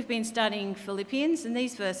meetings we've been studying Philippians, and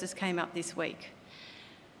these verses came up this week.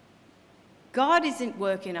 God is at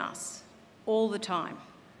work in us all the time,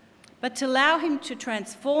 but to allow him to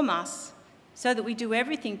transform us so that we do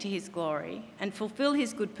everything to his glory and fulfill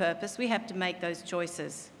his good purpose, we have to make those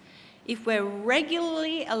choices. If we're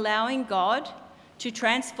regularly allowing God to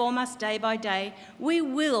transform us day by day, we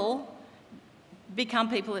will become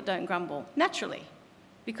people that don't grumble, naturally.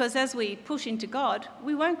 Because as we push into God,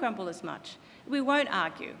 we won't grumble as much. We won't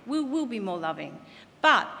argue. We will be more loving.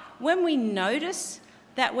 But when we notice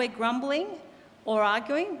that we're grumbling or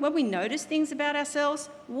arguing, when we notice things about ourselves,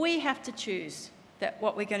 we have to choose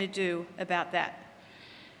what we're going to do about that.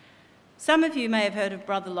 Some of you may have heard of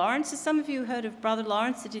Brother Lawrence. Some of you heard of Brother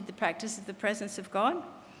Lawrence that did the practice of the presence of God?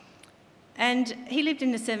 And he lived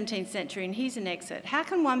in the 17th century, and here's an excerpt. How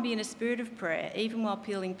can one be in a spirit of prayer even while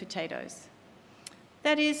peeling potatoes?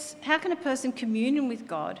 That is, how can a person commune with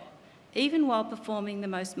God even while performing the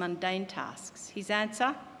most mundane tasks? His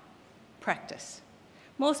answer, practice.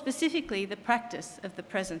 More specifically, the practice of the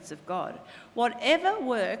presence of God. Whatever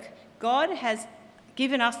work God has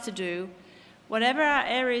given us to do, whatever our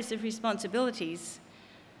areas of responsibilities,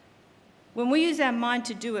 when we use our mind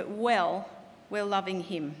to do it well, we're loving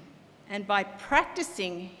him. And by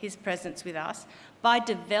practicing his presence with us, by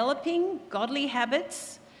developing godly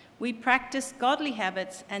habits, we practice godly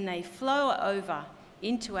habits and they flow over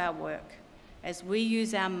into our work as we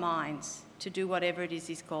use our minds to do whatever it is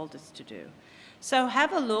he's called us to do. So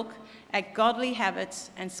have a look at godly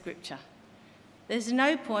habits and scripture. There's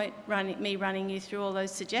no point me running you through all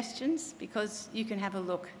those suggestions because you can have a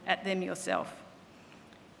look at them yourself.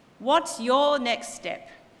 What's your next step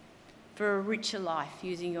for a richer life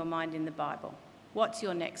using your mind in the Bible? What's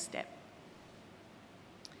your next step?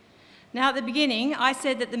 Now, at the beginning, I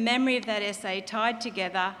said that the memory of that essay tied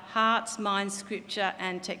together hearts, minds, scripture,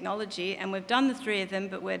 and technology, and we've done the 3 of them,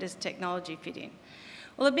 but where does technology fit in?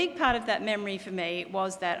 Well, a big part of that memory for me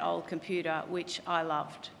was that old computer, which I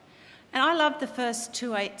loved. And I loved the first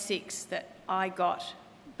 286 that I got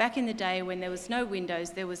back in the day when there was no Windows,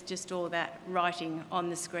 there was just all that writing on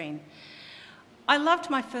the screen. I loved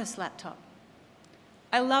my first laptop.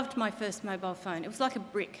 I loved my first mobile phone. It was like a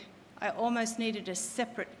brick. I almost needed a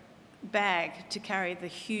separate bag to carry the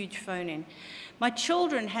huge phone in. My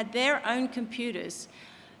children had their own computers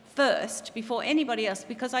first before anybody else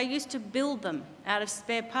because I used to build them out of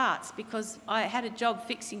spare parts because I had a job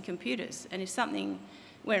fixing computers, and if something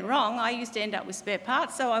went wrong, I used to end up with spare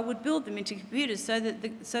parts, so I would build them into computers so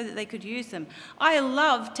that they could use them. I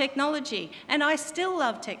love technology, and I still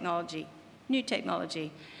love technology, new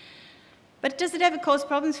technology. But does it ever cause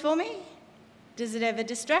problems for me? Does it ever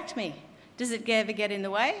distract me? Does it ever get in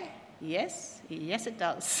the way? Yes, yes it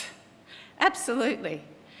does. Absolutely.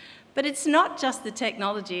 But it's not just the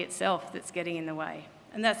technology itself that's getting in the way,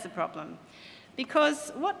 and that's the problem.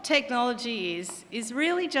 Because what technology is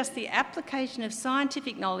really just the application of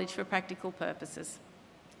scientific knowledge for practical purposes.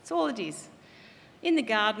 That's all it is. In the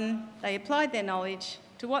garden, they applied their knowledge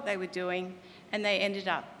to what they were doing, and they ended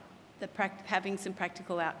up having some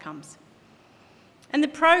practical outcomes. And the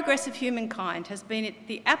progress of humankind has been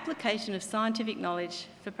the application of scientific knowledge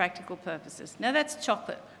for practical purposes. Now that's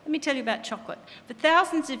chocolate. Let me tell you about chocolate. For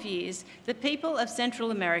thousands of years, the people of Central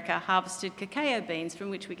America harvested cacao beans from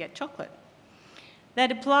which we get chocolate.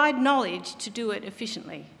 They'd applied knowledge to do it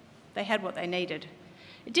efficiently. They had what they needed.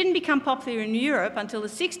 It didn't become popular in Europe until the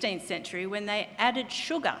 16th century when they added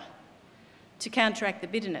sugar to counteract the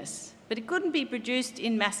bitterness. But it couldn't be produced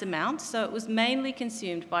in mass amounts, so it was mainly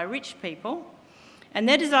consumed by rich people. And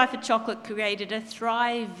their desire for chocolate created a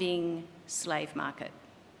thriving slave market.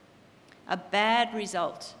 A bad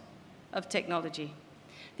result of technology.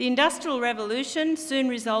 The Industrial Revolution soon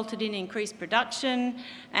resulted in increased production,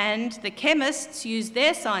 and the chemists used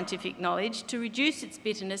their scientific knowledge to reduce its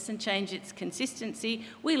bitterness and change its consistency.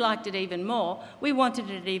 We liked it even more. We wanted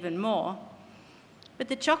it even more. But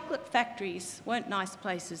the chocolate factories weren't nice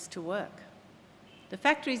places to work. The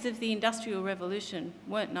factories of the Industrial Revolution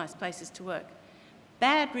weren't nice places to work.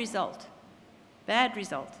 Bad result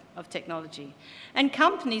of technology. And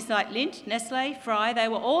companies like Lindt, Nestle, Fry, they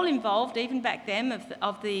were all involved, even back then,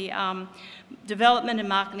 of the development and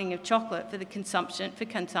marketing of chocolate for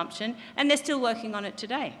consumption, and they're still working on it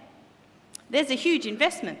today. There's a huge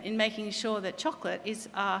investment in making sure that chocolate is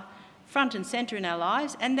front and centre in our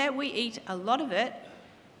lives, and that we eat a lot of it.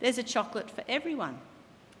 There's a chocolate for everyone.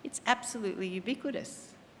 It's absolutely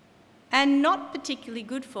ubiquitous, and not particularly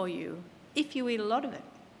good for you if you eat a lot of it.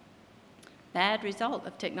 Bad result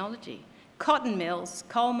of technology. Cotton mills,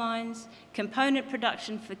 coal mines, component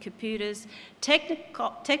production for computers,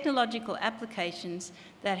 technological applications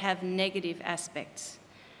that have negative aspects.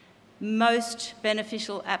 Most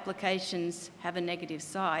beneficial applications have a negative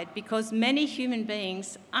side because many human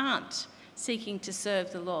beings aren't seeking to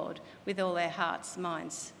serve the Lord with all their hearts,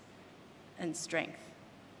 minds, and strength.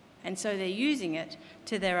 And so they're using it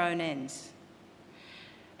to their own ends.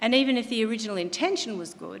 And even if the original intention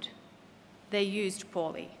was good, they're used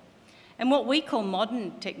poorly. And what we call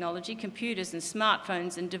modern technology, computers and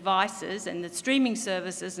smartphones and devices and the streaming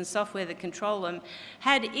services and software that control them,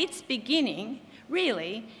 had its beginning,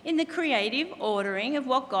 really, in the creative ordering of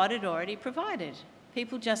what God had already provided.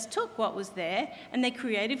 People just took what was there and they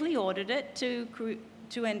creatively ordered it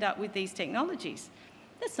to end up with these technologies.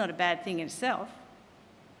 That's not a bad thing in itself.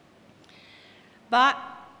 But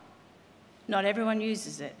not everyone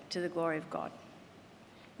uses it to the glory of God.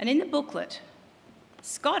 And in the booklet,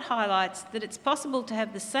 Scott highlights that it's possible to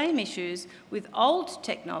have the same issues with old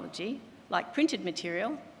technology, like printed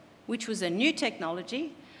material, which was a new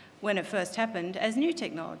technology when it first happened, as new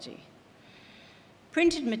technology.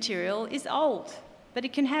 Printed material is old, but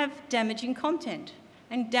it can have damaging content.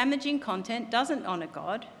 And damaging content doesn't honour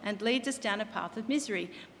God and leads us down a path of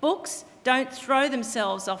misery. Books don't throw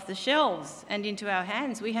themselves off the shelves and into our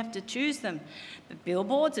hands. We have to choose them. The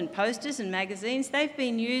billboards and posters and magazines, they've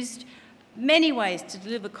been used many ways to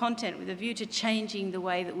deliver content with a view to changing the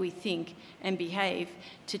way that we think and behave,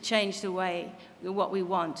 to change the way, what we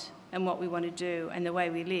want and what we want to do and the way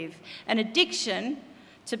we live. An addiction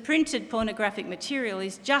to printed pornographic material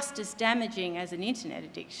is just as damaging as an internet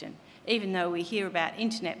addiction. Even though we hear about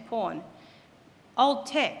internet porn, old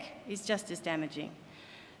tech is just as damaging.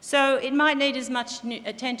 So it might need as much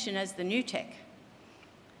attention as the new tech.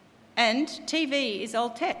 And TV is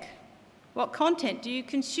old tech. What content do you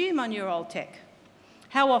consume on your old tech?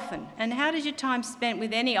 How often? And how does your time spent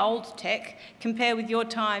with any old tech compare with your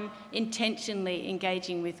time intentionally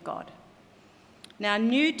engaging with God? Now,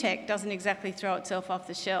 new tech doesn't exactly throw itself off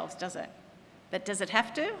the shelves, does it? But does it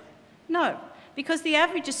have to? No. Because the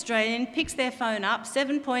average Australian picks their phone up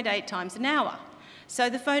 7.8 times an hour. So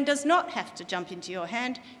the phone does not have to jump into your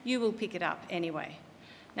hand, you will pick it up anyway.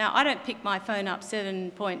 Now, I don't pick my phone up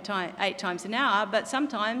 7.8 times an hour, but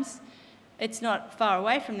sometimes it's not far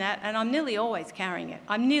away from that, and I'm nearly always carrying it.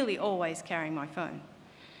 I'm nearly always carrying my phone.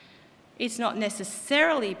 It's not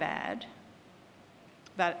necessarily bad,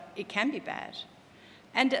 but it can be bad.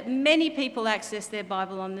 And many people access their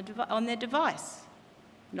Bible on their device.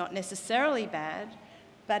 Not necessarily bad,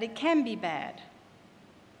 but it can be bad.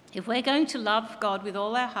 If we're going to love God with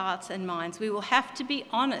all our hearts and minds, we will have to be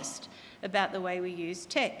honest about the way we use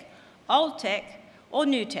tech, old tech or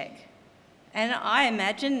new tech. And I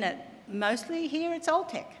imagine that mostly here it's old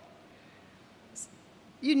tech.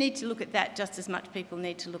 You need to look at that just as much people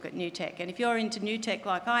need to look at new tech. And if you're into new tech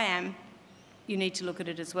like I am, you need to look at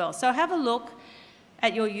it as well. So have a look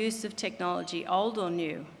at your use of technology, old or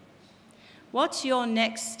new. What's your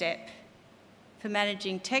next step for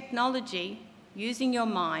managing technology using your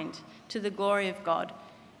mind to the glory of God?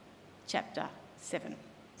 Chapter 7.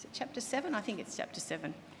 Is it chapter 7? I think it's chapter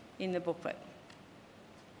 7 in the booklet.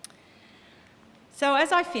 So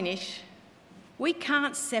as I finish, we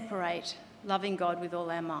can't separate loving God with all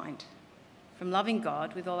our mind from loving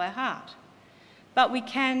God with all our heart, but we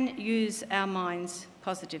can use our minds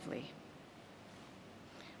positively.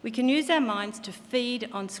 We can use our minds to feed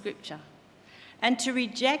on Scripture and to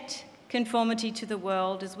reject conformity to the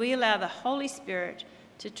world as we allow the Holy Spirit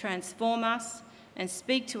to transform us and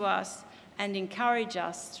speak to us and encourage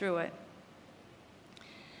us through it.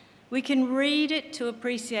 We can read it to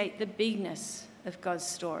appreciate the bigness of God's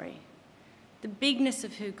story, the bigness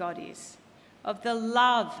of who God is, of the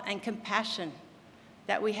love and compassion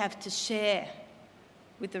that we have to share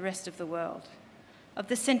with the rest of the world, of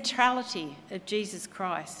the centrality of Jesus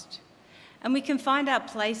Christ. And we can find our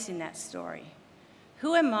place in that story.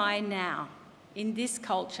 Who am I now in this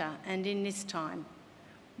culture and in this time?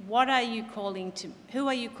 Who are you calling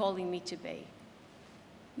me to be?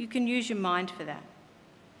 You can use your mind for that.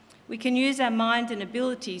 We can use our mind and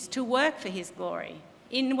abilities to work for his glory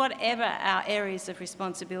in whatever our areas of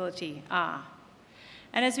responsibility are.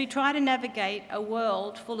 And as we try to navigate a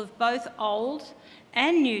world full of both old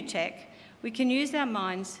and new tech, we can use our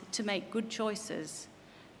minds to make good choices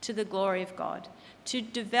to the glory of God, to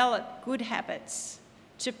develop good habits,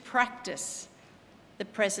 to practice the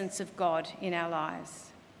presence of God in our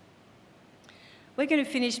lives. We're going to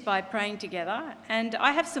finish by praying together, and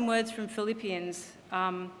I have some words from Philippians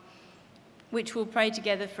which we'll pray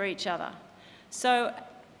together for each other. So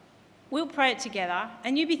we'll pray it together,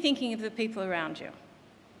 and you be thinking of the people around you.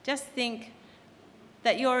 Just think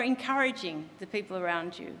that you're encouraging the people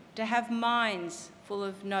around you to have minds full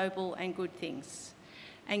of noble and good things.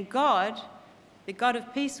 And God, the God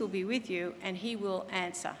of peace, will be with you, and he will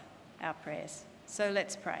answer our prayers. So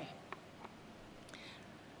let's pray.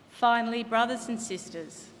 Finally, brothers and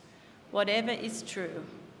sisters, whatever is true,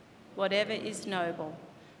 whatever is noble,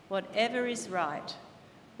 whatever is right,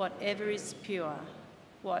 whatever is pure,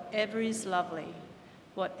 whatever is lovely,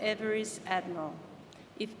 whatever is admirable,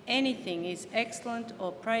 if anything is excellent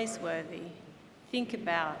or praiseworthy, think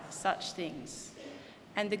about such things.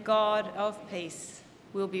 And the God of peace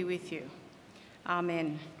will be with you.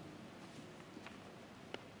 Amen.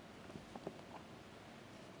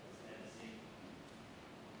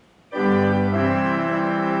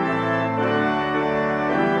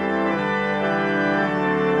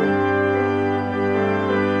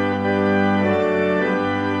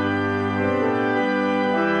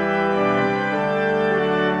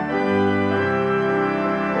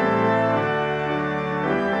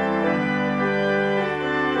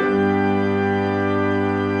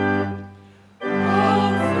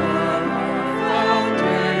 Of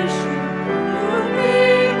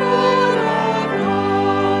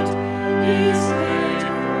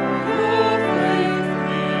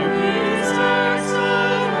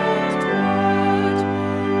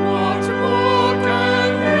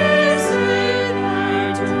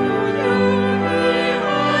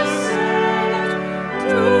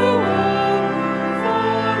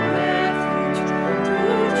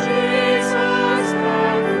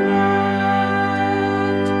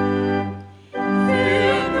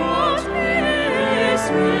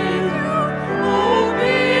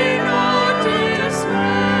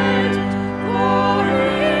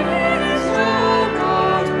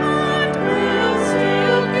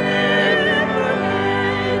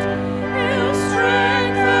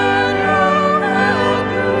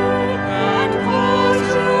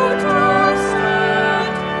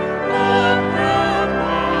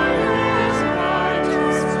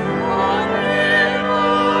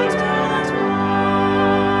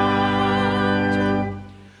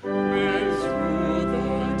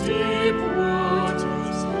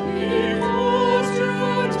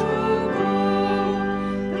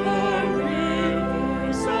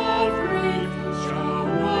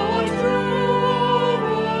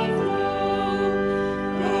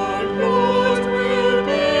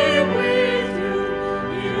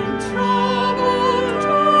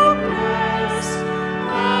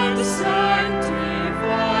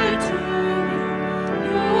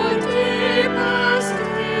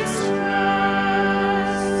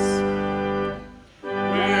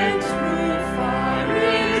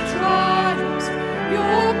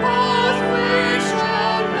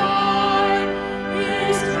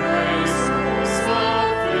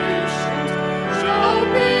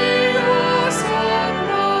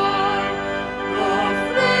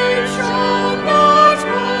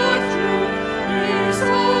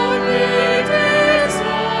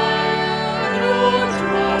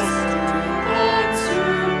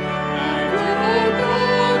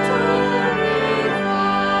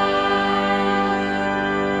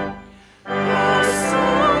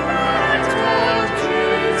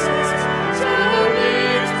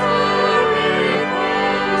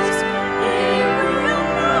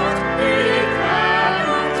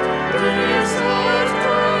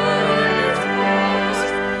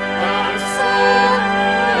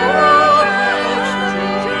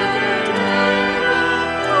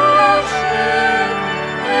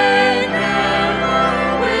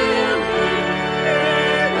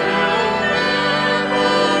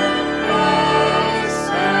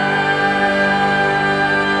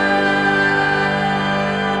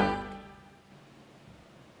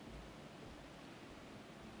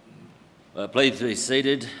Please be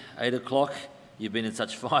seated. 8 o'clock. You've been in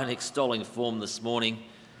such fine extolling form this morning.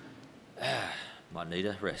 Might need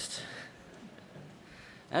a rest.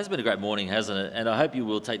 It has been a great morning, hasn't it? And I hope you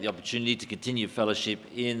will take the opportunity to continue fellowship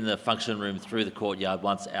in the function room through the courtyard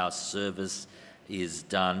once our service is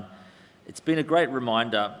done. It's been a great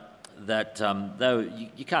reminder that though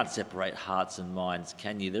you can't separate hearts and minds,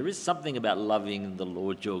 can you? There is something about loving the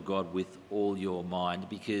Lord your God with all your mind,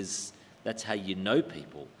 because that's how you know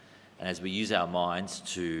people. And as we use our minds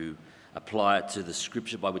to apply it to the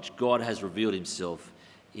scripture by which God has revealed himself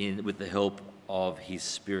with the help of his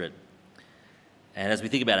Spirit. And as we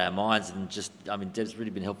think about our minds, and Deb's really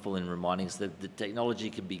been helpful in reminding us that the technology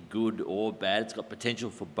can be good or bad. It's got potential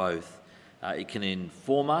for both. It can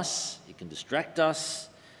inform us, it can distract us.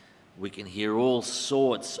 We can hear all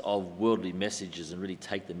sorts of worldly messages and really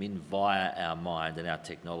take them in via our mind and our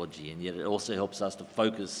technology. And yet it also helps us to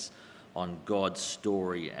focus on God's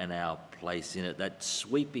story and our place in it, that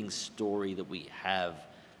sweeping story that we have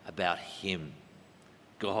about him,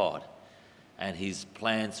 God, and his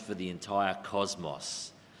plans for the entire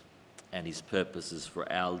cosmos and his purposes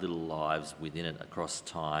for our little lives within it across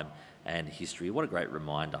time and history. What a great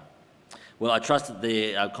reminder. Well, I trust that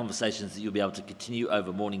there are conversations that you'll be able to continue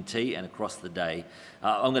over morning tea and across the day.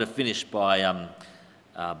 I'm going to finish by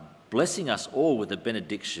blessing us all with a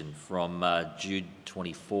benediction from Jude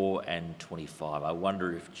 24 and 25. I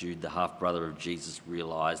wonder if Jude, the half-brother of Jesus,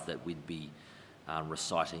 realised that we'd be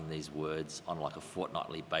reciting these words on like a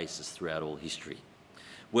fortnightly basis throughout all history.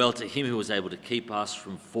 Well, to him who was able to keep us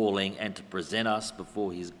from falling and to present us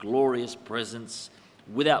before his glorious presence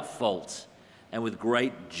without fault and with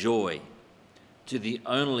great joy, to the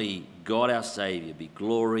only God our Saviour be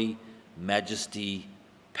glory, majesty,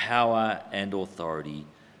 power and authority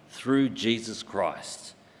through Jesus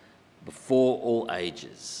Christ, before all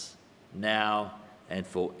ages, now and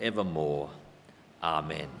forevermore.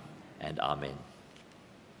 Amen and amen.